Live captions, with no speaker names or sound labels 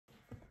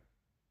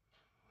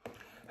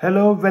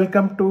Hello,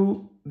 welcome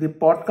to the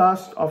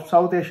podcast of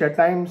South Asia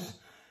Times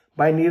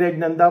by Neeraj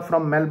Nanda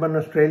from Melbourne,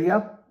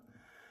 Australia.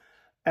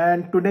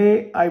 And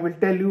today I will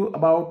tell you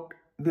about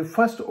the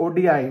first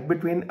ODI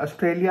between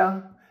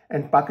Australia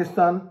and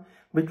Pakistan,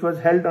 which was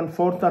held on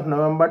 4th of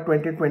November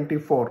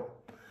 2024.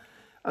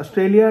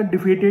 Australia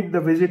defeated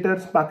the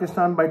visitors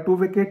Pakistan by 2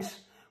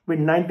 wickets with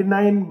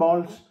 99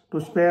 balls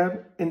to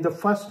spare in the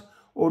first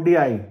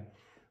ODI.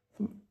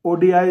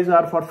 ODIs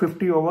are for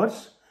 50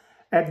 overs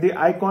at the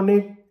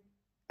iconic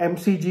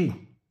MCG.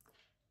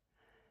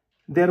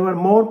 There were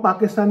more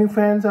Pakistani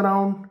fans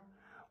around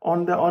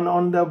on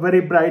the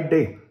very bright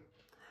day,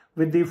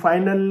 with the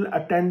final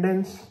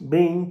attendance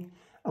being,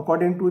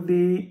 according to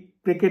the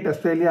Cricket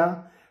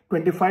Australia,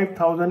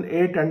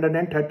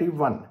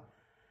 25,831,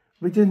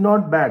 which is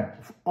not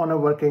bad on a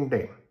working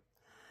day.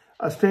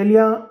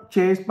 Australia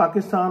chased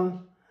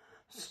Pakistan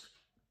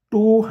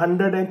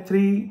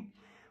 203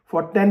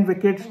 for 10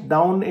 wickets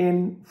down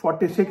in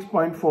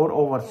 46.4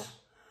 overs.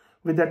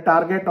 With a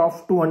target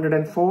of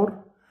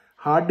 204,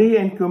 Hardy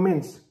and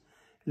Cummins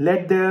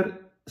led their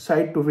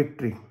side to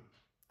victory.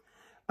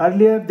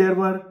 Earlier, there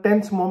were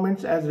tense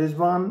moments as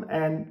Rizwan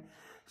and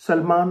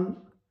Salman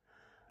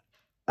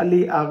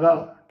Ali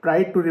Agha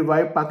tried to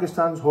revive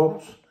Pakistan's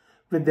hopes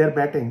with their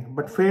batting,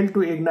 but failed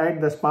to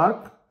ignite the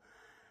spark,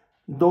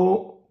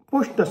 though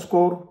pushed the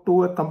score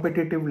to a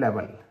competitive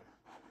level.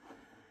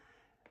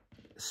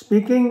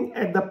 Speaking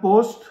at the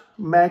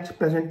post-match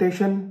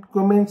presentation,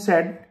 Cummins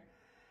said,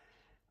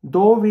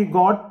 "Though we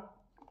got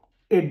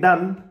it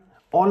done,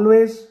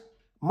 always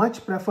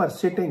much prefer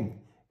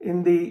sitting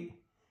in the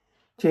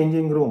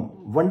changing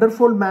room.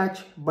 Wonderful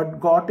match, but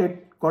got a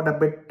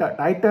bit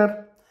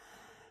tighter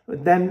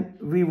than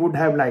we would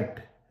have liked.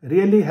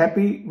 Really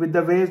happy with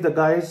the ways the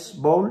guys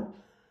bowled.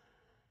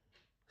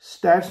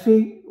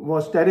 Stacey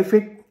was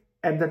terrific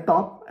at the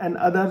top and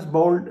others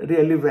bowled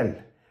really well.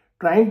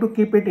 Trying to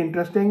keep it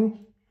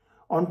interesting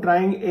on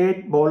trying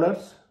 8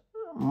 bowlers.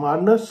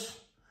 Marnus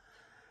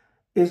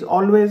is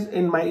always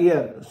in my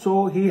ear,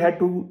 so he had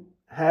to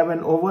have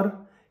an over.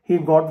 He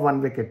got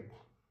 1 wicket.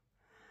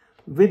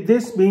 With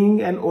this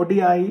being an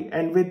ODI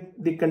and with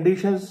the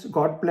conditions,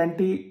 got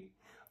plenty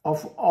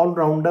of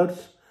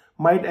all-rounders,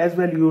 might as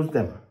well use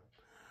them.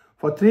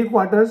 For 3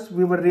 quarters,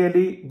 we were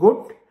really good.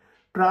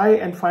 Try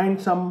and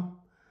find some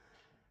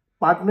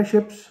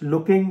partnerships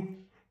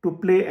looking to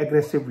play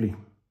aggressively.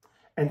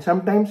 And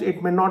sometimes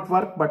it may not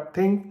work, but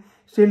think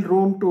still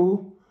room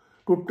to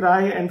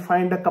try and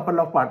find a couple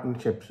of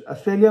partnerships.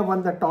 Australia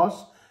won the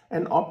toss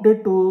and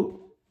opted to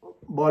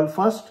bowl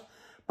first.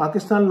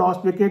 Pakistan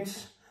lost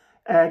wickets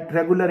at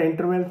regular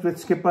intervals with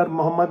skipper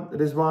Mohammad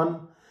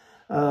Rizwan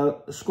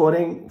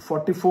scoring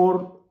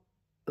 44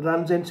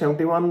 runs in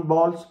 71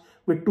 balls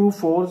with 2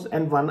 fours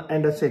and 1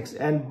 and a 6.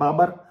 And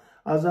Babar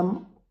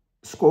Azam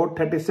scored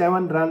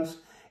 37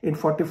 runs in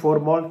 44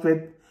 balls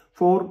with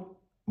 4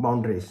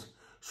 boundaries.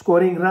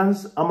 Scoring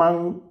runs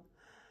among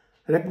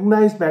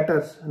recognized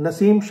batters,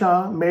 Naseem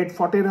Shah made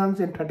 40 runs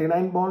in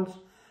 39 balls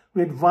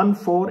with 1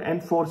 4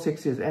 and 4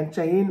 sixes, and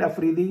Shaheen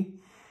Afridi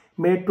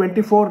made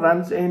 24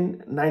 runs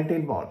in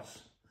 19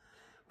 balls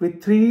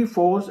with 3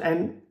 4s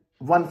and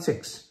 1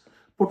 6.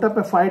 Put up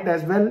a fight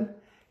as well,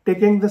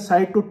 taking the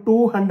side to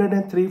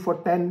 203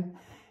 for 10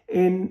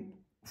 in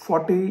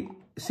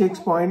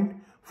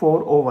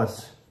 46.4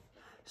 overs.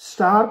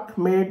 Stark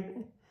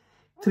made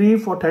 3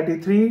 for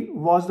 33,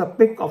 was the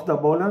pick of the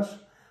bowlers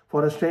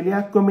for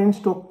Australia. Cummins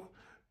took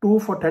 2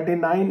 for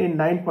 39 in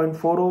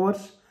 9.4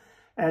 overs,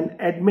 and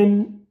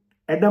Adam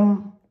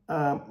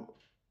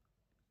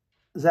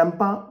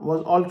Zampa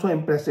was also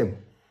impressive,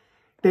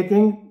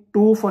 taking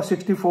 2 for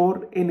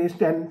 64 in his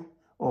 10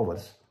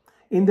 overs.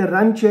 In the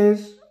run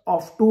chase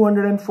of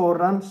 204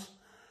 runs,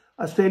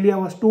 Australia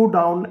was 2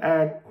 down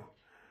at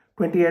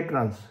 28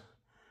 runs.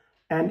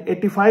 An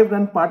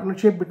 85-run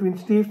partnership between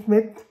Steve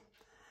Smith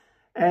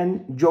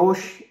and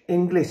Josh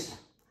Inglis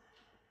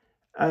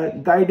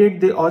guided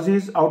the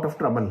Aussies out of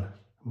trouble.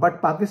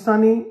 But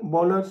Pakistani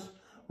bowlers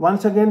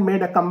once again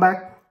made a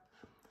comeback,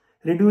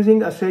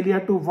 reducing Australia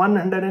to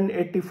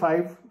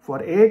 185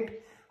 for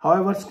 8.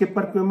 However,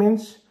 skipper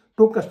Cummins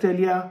took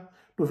Australia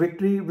to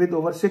victory with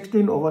over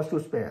 16 overs to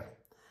spare.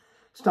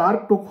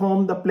 Stark took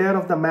home the player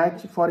of the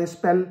match for his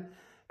spell,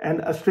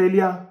 and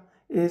Australia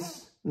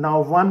is now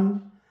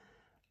 1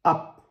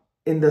 up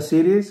in the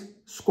series.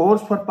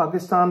 Scores for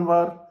Pakistan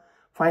were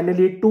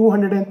finally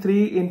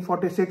 203 in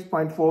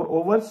 46.4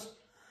 overs.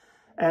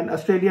 And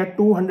Australia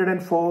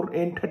 204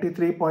 in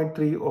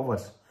 33.3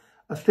 overs.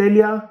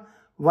 Australia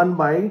won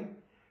by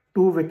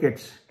 2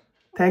 wickets.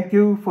 Thank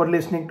you for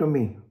listening to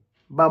me.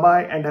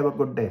 Bye-bye and have a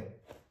good day.